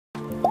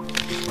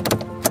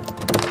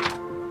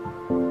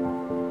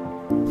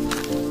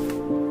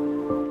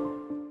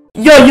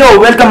Yo,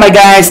 welcome my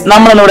guys.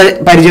 നമ്മളിവിടെ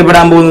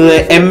പരിചയപ്പെടാൻ പോകുന്നത്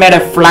എംഐയുടെ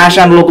ഫ്ലാഷ്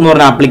അൺലോക്ക് എന്ന്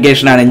പറഞ്ഞ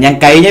ആപ്ലിക്കേഷൻ ആണ്. ഞാൻ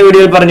കഴിഞ്ഞ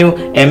വീഡിയോയിൽ പറഞ്ഞു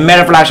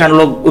എംഐയുടെ ഫ്ലാഷ്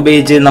അൺലോക്ക്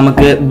ഉപയോഗിച്ച്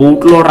നമുക്ക്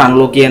ബൂട്ട് ലോഡർ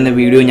അൺലോക്ക് ചെയ്യുന്ന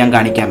വീഡിയോ ഞാൻ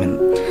കാണിക്കാമെന്ന്.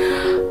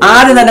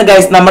 ആദ്യം തന്നെ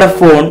ഗൈസ് നമ്മുടെ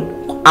ഫോൺ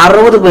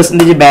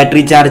 60%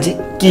 ബാറ്ററി ചാർജ്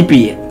കീപ്പ്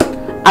ചെയ്യുക.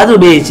 അത്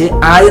ഉപയോഗിച്ച്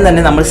ആദ്യം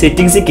തന്നെ നമ്മൾ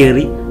സെറ്റിംഗ്സിൽ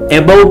കയറി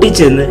എബൌട്ടിൽ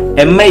ചെന്ന്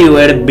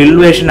MIUIയുടെ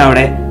ബിൽഡ് വേർഷൻ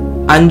അവിടെ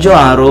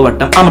 5-6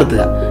 വട്ടം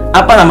അമർത്തുക.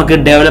 അപ്പൊ നമുക്ക്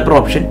ഡെവലപ്പർ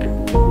ഓപ്ഷൻ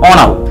ഓൺ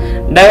ആവും.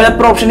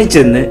 ഡെവലപ്പർ ഓപ്ഷനിൽ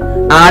ചെന്ന്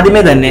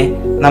ആദ്യമേ തന്നെ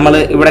നമ്മൾ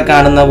ഇവിടെ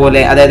കാണുന്ന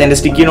പോലെ, അതായത് എൻ്റെ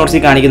സ്റ്റിക്കി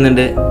നോട്ട്സിൽ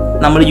കാണിക്കുന്നുണ്ട്,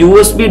 നമ്മൾ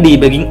USB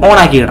ഡീബഗിങ് ഓൺ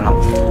ആക്കി ഇടണം.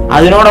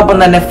 അതിനോടൊപ്പം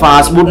തന്നെ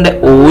ഫാസ്റ്റ് ബൂട്ടിന്റെ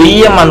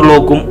OEM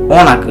അൺലോക്കും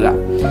ഓൺ ആക്കുക.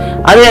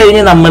 അത്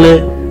കഴിഞ്ഞ് നമ്മൾ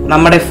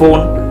നമ്മുടെ ഫോൺ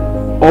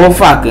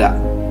ഓഫ് ആക്കുക.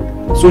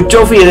 സ്വിച്ച്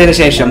ഓഫ് ചെയ്തതിന്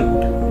ശേഷം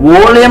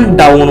വോളിയം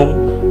ഡൗണും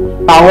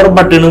പവർ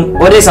ബട്ടണും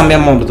ഒരേ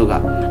സമയം അമർത്തുക.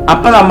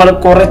 അപ്പൊ നമ്മൾ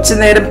കുറച്ചു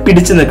നേരം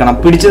പിടിച്ചു നിൽക്കണം.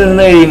 പിടിച്ചു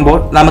നിന്ന്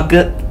കഴിയുമ്പോൾ നമുക്ക്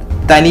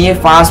തനിയെ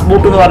ഫാസ്റ്റ്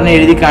ബൂട്ട് എന്ന് പറഞ്ഞ്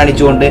എഴുതി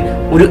കാണിച്ചുകൊണ്ട്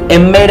ഒരു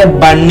MIയുടെ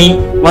ബണ്ണി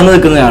വന്ന്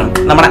നിൽക്കുന്നതാണ്,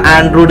 നമ്മുടെ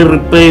ആൻഡ്രോയിഡ്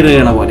റിപ്പയർ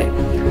ചെയ്യണ പോലെ.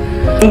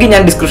 എനിക്ക്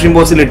ഞാൻ ഡിസ്ക്രിപ്ഷൻ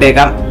ബോക്സിൽ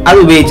ഇട്ടേക്കാം. അത്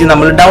ഉപയോഗിച്ച്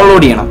നമ്മൾ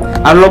ഡൗൺലോഡ് ചെയ്യണം.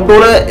 അൺലോക്ക്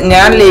ടൂൾ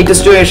ഞാൻ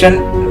ലേറ്റസ്റ്റ് വേർഷൻ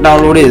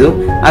ഡൗൺലോഡ് ചെയ്തു.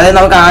 അതായത്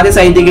നമുക്ക് ആദ്യ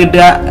സൈറ്റിൽ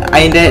കിട്ടുക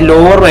അതിന്റെ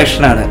ലോവർ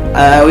വേർഷനാണ്,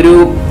 ഒരു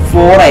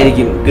 4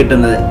 ആയിരിക്കും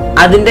കിട്ടുന്നത്.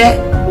 അതിന്റെ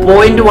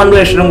 0.1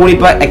 വേർഷനും കൂടി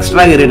ഇപ്പൊ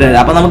എക്സ്ട്രാ കയറിയിട്ടുണ്ട്.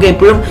 അപ്പൊ നമുക്ക്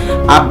എപ്പോഴും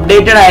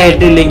അപ്ഡേറ്റഡ്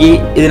ആയിട്ടില്ലെങ്കിൽ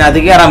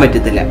ഇതിനകത്ത് കയറാൻ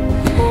പറ്റത്തില്ല.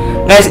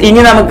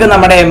 ഇനി നമുക്ക്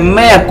നമ്മുടെ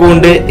MI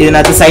അക്കൗണ്ട്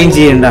ഇതിനകത്ത് സൈൻ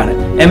ചെയ്യേണ്ടതാണ്.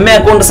 MI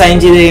അക്കൗണ്ട് സൈൻ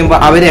ചെയ്ത് കഴിയുമ്പോൾ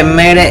അവർ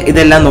MIയുടെ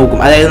ഇതെല്ലാം നോക്കും.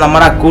 അതായത്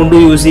നമ്മുടെ അക്കൗണ്ട്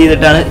യൂസ്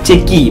ചെയ്തിട്ടാണ്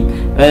ചെക്ക് ചെയ്യും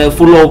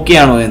ഫുൾ ഓക്കെ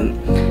ആണോ എന്ന്.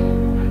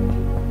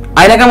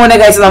 അതിനൊക്കെ മുന്നേ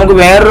കഴിച്ച് നമുക്ക്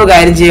വേറൊരു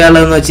കാര്യം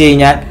ചെയ്യാനുള്ളതെന്ന് വെച്ച്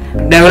കഴിഞ്ഞാൽ,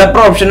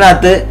 ഡെവലപ്പർ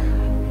ഓപ്ഷനകത്ത്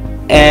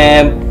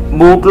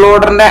ബൂട്ട്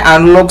ലോഡറിന്റെ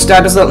അൺലോക്ക്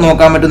സ്റ്റാറ്റസ്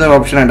നോക്കാൻ പറ്റുന്ന ഒരു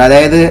ഓപ്ഷൻ ഉണ്ട്.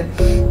 അതായത്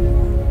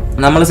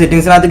നമ്മൾ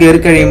സെറ്റിംഗ്സിനകത്ത്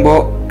കയറി കഴിയുമ്പോൾ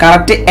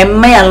കറക്റ്റ്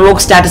MI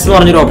അൺലോക്ക് സ്റ്റാറ്റസ് എന്ന്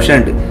പറഞ്ഞൊരു ഓപ്ഷൻ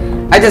ഉണ്ട്.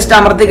 അത് ജസ്റ്റ്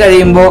അമർത്തി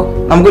കഴിയുമ്പോൾ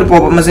നമുക്കൊരു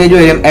പോപ്പപ്പ് മെസ്സേജ്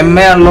വരും,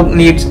 MI unlock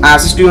needs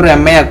access to your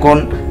MI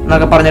account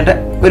എന്നൊക്കെ പറഞ്ഞിട്ട്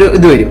ഒരു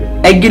ഇത് വരും.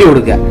 എഗ്രി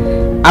കൊടുക്കുക.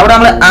 അവിടെ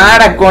നമ്മൾ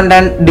ആഡ് അക്കൗണ്ട്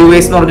ആൻഡ്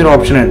ഡിവൈസ് എന്ന് പറഞ്ഞൊരു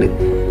ഓപ്ഷൻ ഉണ്ട്.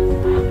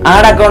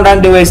 ആഡ് അക്കൗണ്ട്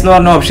ആൻഡ് ഡിവൈസ് എന്ന്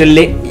പറഞ്ഞ ഓപ്ഷനിൽ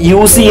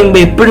യൂസ്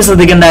ചെയ്യുമ്പോൾ എപ്പോഴും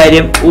ശ്രദ്ധിക്കേണ്ട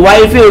കാര്യം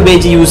വൈഫൈ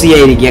ഉപയോഗിച്ച് യൂസ്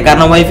ചെയ്യാതിരിക്കുക.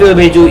 കാരണം വൈഫൈ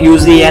ഉപയോഗിച്ച്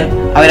യൂസ് ചെയ്യാൻ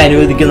അവർ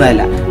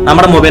അനുവദിക്കുന്നതല്ല.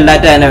 നമ്മുടെ മൊബൈൽ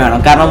ഡാറ്റ തന്നെ വേണം.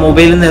 കാരണം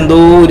മൊബൈലിൽ നിന്ന്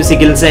എന്തോ ഒരു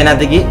സിഗ്നൽസ്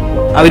അതിനകത്തേക്ക്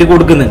അവർ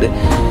കൊടുക്കുന്നുണ്ട്.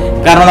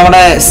 കാരണം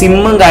നമ്മുടെ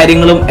സിമ്മും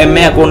കാര്യങ്ങളും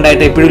MI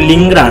അക്കൗണ്ടായിട്ട് എപ്പോഴും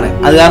ലിങ്ക്ഡ് ആണ്.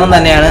 അത് കാരണം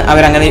തന്നെയാണ്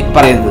അവരങ്ങനെ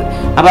പറയുന്നത്.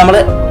 അപ്പൊ നമ്മൾ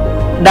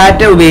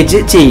ഡാറ്റ ഉപയോഗിച്ച്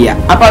ചെയ്യുക.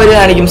 അപ്പൊ അവർ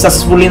കാണിക്കും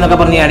സക്സസ്ഫുള്ളി എന്നൊക്കെ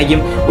പറഞ്ഞ് കാണിക്കും.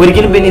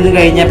 ഒരിക്കലും പിന്നെ ഇത്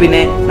കഴിഞ്ഞാൽ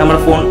പിന്നെ നമ്മുടെ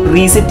ഫോൺ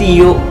റീസെറ്റ്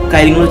ചെയ്യോ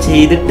കാര്യങ്ങളോ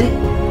ചെയ്തിട്ട്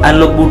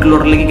അൺലോക്ക് ബൂട്ട്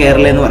ലോഡറിലേക്ക്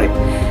കയറില്ല എന്ന് പറയും.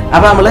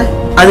 അപ്പൊ നമ്മൾ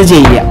അത്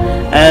ചെയ്യുക.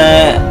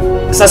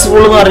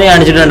 സക്സസ്ഫുൾ എന്ന് പറഞ്ഞ്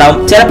കാണിച്ചിട്ടുണ്ടാവും.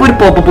 ചിലപ്പോൾ ഒരു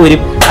പോപ്പപ്പ്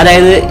വരും.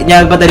 അതായത് ഞാൻ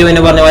ഇപ്പൊ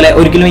തരുമെന്ന് പറഞ്ഞ പോലെ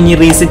ഒരിക്കലും ഇനി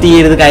റീസെറ്റ്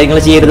ചെയ്യരുത്, കാര്യങ്ങൾ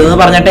ചെയ്യരുത് എന്ന്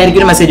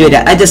പറഞ്ഞിട്ടായിരിക്കും ഒരു മെസ്സേജ് വരിക.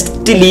 അത്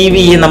ജസ്റ്റ് ലീവ്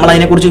ചെയ്യുക. നമ്മൾ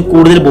അതിനെക്കുറിച്ച്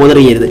കൂടുതൽ ബോധർ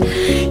ചെയ്യരുത്.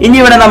 ഇനി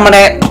ഇവിടെ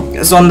നമ്മുടെ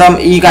സ്വന്തം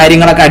ഈ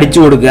കാര്യങ്ങളൊക്കെ അടിച്ചു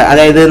കൊടുക്കുക.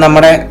 അതായത്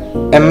നമ്മുടെ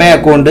MI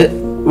അക്കൗണ്ട്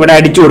ഇവിടെ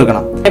അടിച്ചു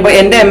കൊടുക്കണം. ഇപ്പൊ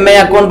എന്റെ MI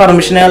അക്കൗണ്ട്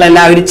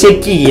പെർമിഷനുകളെല്ലാം അവർ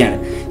ചെക്ക് ചെയ്യുകയാണ്.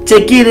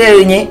 ചെക്ക് ചെയ്ത്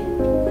കഴിഞ്ഞ്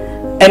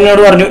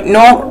എന്നോട് പറഞ്ഞു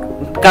നോ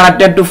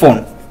കണക്റ്റഡ് ടു ഫോൺ.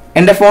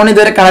 എന്റെ ഫോൺ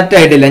ഇതുവരെ കണക്ട്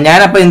ആയിട്ടില്ല.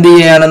 ഞാനപ്പോൾ എന്ത്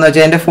ചെയ്യുകയാണെന്ന്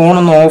വെച്ചാൽ എന്റെ ഫോൺ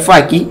ഒന്ന്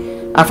ഓഫാക്കി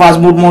ആ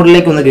ഫാസ്റ്റ് ബൂട്ട്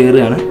മോഡിലേക്ക് ഒന്ന്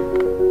കയറുകയാണ്.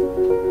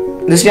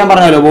 ജസ്റ്റ് ഞാൻ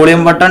പറഞ്ഞല്ലോ,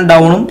 വോളിയം ബട്ടൺ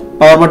ഡൗണും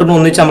പവർ ബട്ടണും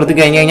ഒന്നിച്ച് അമർത്തി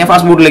കഴിഞ്ഞാൽ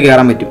ഫാസ്റ്റ് ബൂട്ടിലേക്ക്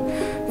കയറാൻ പറ്റും.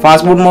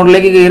 ഫാസ്റ്റ് ബൂട്ട്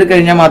മോഡിലേക്ക് കയറി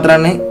കഴിഞ്ഞാൽ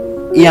മാത്രമാണ്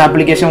ഈ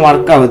ആപ്ലിക്കേഷൻ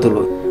വർക്ക്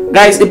ആവത്തുള്ളൂ.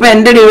 ഗൈസ്, ഇപ്പൊ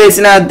എന്റെ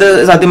ഡിവൈസിനകത്ത്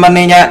സത്യം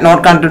പറഞ്ഞു കഴിഞ്ഞാൽ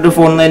നോട്ട് കണക്റ്റഡ് ടു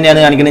ഫോൺ തന്നെയാണ്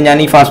കാണിക്കുന്നത്. ഞാൻ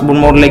ഈ ഫാസ്റ്റ്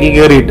ബൂട്ട് മോഡിലേക്ക്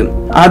കയറിയിട്ടും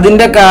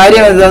അതിന്റെ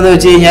കാര്യം എന്താണെന്ന്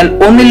വെച്ച് കഴിഞ്ഞാൽ,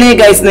 ഒന്നില്ലെങ്കിൽ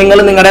ഗൈസ് നിങ്ങൾ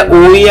നിങ്ങളുടെ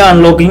OEM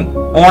അൺലോക്കിംഗ്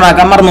ഓൺ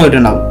ആക്കാൻ മറന്നു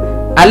പോയിട്ടുണ്ടാവും.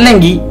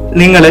 അല്ലെങ്കിൽ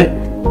നിങ്ങൾ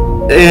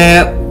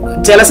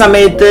ചില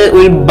സമയത്ത്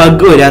ഒരു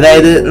ബഗ് വരും.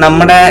 അതായത്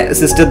നമ്മുടെ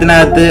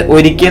സിസ്റ്റത്തിനകത്ത്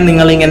ഒരിക്കൽ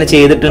നിങ്ങൾ ഇങ്ങനെ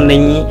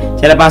ചെയ്തിട്ടുണ്ടെങ്കിൽ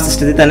ചിലപ്പോൾ ആ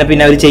സിസ്റ്റത്തിൽ തന്നെ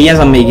പിന്നെ അവർ ചെയ്യാൻ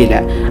സമ്മതിക്കില്ല.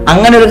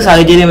 അങ്ങനെ ഒരു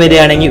സാഹചര്യം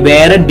വരികയാണെങ്കിൽ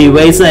വേറെ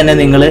ഡിവൈസ് തന്നെ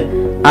നിങ്ങൾ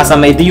ആ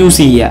സമയത്ത്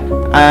യൂസ് ചെയ്യുക.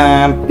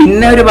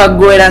 പിന്നെ ഒരു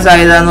ബഗ് വരാൻ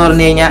സാധ്യത എന്ന്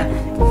പറഞ്ഞു കഴിഞ്ഞാൽ,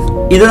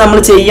 ഇത് നമ്മൾ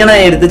ചെയ്യണ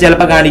നേരത്ത്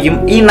ചിലപ്പോൾ കാണിക്കും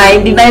ഈ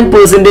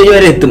 99%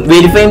 വരെ എത്തും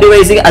വെരിഫൈഡ്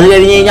ഡിവൈസ്. അത്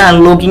കഴിഞ്ഞ് കഴിഞ്ഞാൽ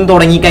അൺലോക്കിംഗ്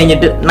തുടങ്ങി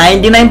കഴിഞ്ഞിട്ട്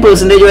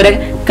 99% വരെ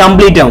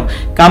കംപ്ലീറ്റ് ആവും.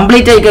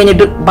 കംപ്ലീറ്റ് ആയി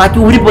കഴിഞ്ഞിട്ട് ബാക്കി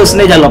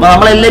 1% ആവും. അപ്പൊ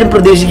നമ്മളെല്ലാവരും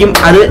പ്രതീക്ഷിക്കും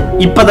അത്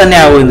ഇപ്പൊ തന്നെ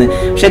ആവുമെന്ന്.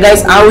 പക്ഷെ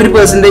ഗൈസ്, ആ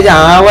 1%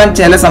 ആവാൻ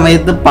ചില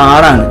സമയത്ത്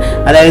പാടാണ്.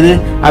 അതായത്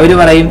അവർ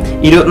പറയും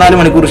 24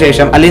 മണിക്കൂർ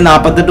ശേഷം, അല്ലെങ്കിൽ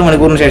 48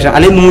 മണിക്കൂറിന് ശേഷം,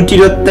 അല്ലെങ്കിൽ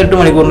 128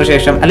 മണിക്കൂറിന്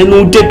ശേഷം, അല്ലെങ്കിൽ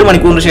 108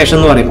 മണിക്കൂറിന് ശേഷം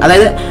എന്ന് പറയും.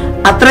 അതായത്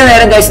അത്ര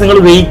നേരം ഗൈസ് നിങ്ങൾ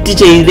വെയിറ്റ്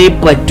ചെയ്തേ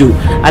പറ്റൂ.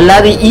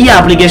 അല്ലാതെ ഈ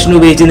ആപ്ലിക്കേഷൻ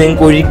ഉപയോഗിച്ച്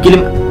നിങ്ങൾക്ക്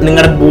ഒരിക്കലും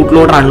നിങ്ങളുടെ ബൂട്ട്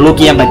ലോഡർ അൺലോക്ക്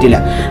ചെയ്യാൻ പറ്റില്ല.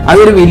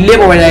 അതൊരു വലിയ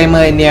പോരായ്മ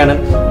തന്നെയാണ്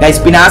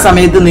ഗൈസ്. പിന്നെ ആ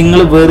സമയത്ത് നിങ്ങൾ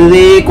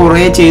വെറുതെ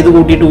കുറെ ചെയ്ത്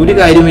കൂട്ടിയിട്ട് ഒരു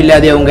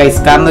കാര്യമില്ലാതെയാവും ഗൈസ്.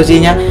 കാരണം എന്താ വെച്ച്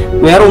കഴിഞ്ഞാൽ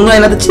വേറെ ഒന്നും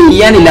അതിനകത്ത്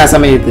ചെയ്യാനില്ല ആ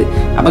സമയത്ത്.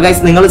 അപ്പൊ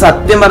ഗൈസ്, നിങ്ങൾ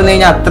സത്യം പറഞ്ഞു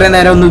കഴിഞ്ഞാൽ അത്രയും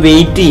നേരം ഒന്ന്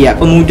വെയിറ്റ് ചെയ്യുക.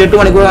 അപ്പൊ 108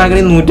 മണിക്കൂർ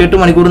ആണെങ്കിൽ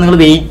 108 മണിക്കൂർ നിങ്ങൾ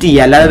വെയിറ്റ്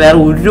ചെയ്യുക. അല്ലാതെ വേറെ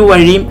ഒരു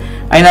വഴിയും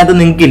അതിനകത്ത്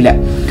നിങ്ങൾക്കില്ല.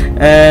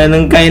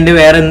 നിങ്ങൾക്ക് അതിന്റെ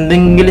വേറെ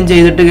എന്തെങ്കിലും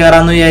ചെയ്തിട്ട്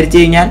കയറാമെന്ന് വിചാരിച്ചു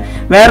കഴിഞ്ഞാൽ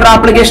വേറൊരു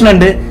ആപ്ലിക്കേഷൻ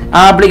ഉണ്ട്.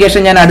 ആ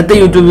ആപ്ലിക്കേഷൻ ഞാൻ അടുത്ത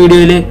യൂട്യൂബ്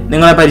വീഡിയോയിൽ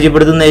നിങ്ങളെ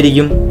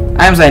പരിചയപ്പെടുത്തുന്നതായിരിക്കും.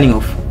 I am signing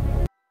off.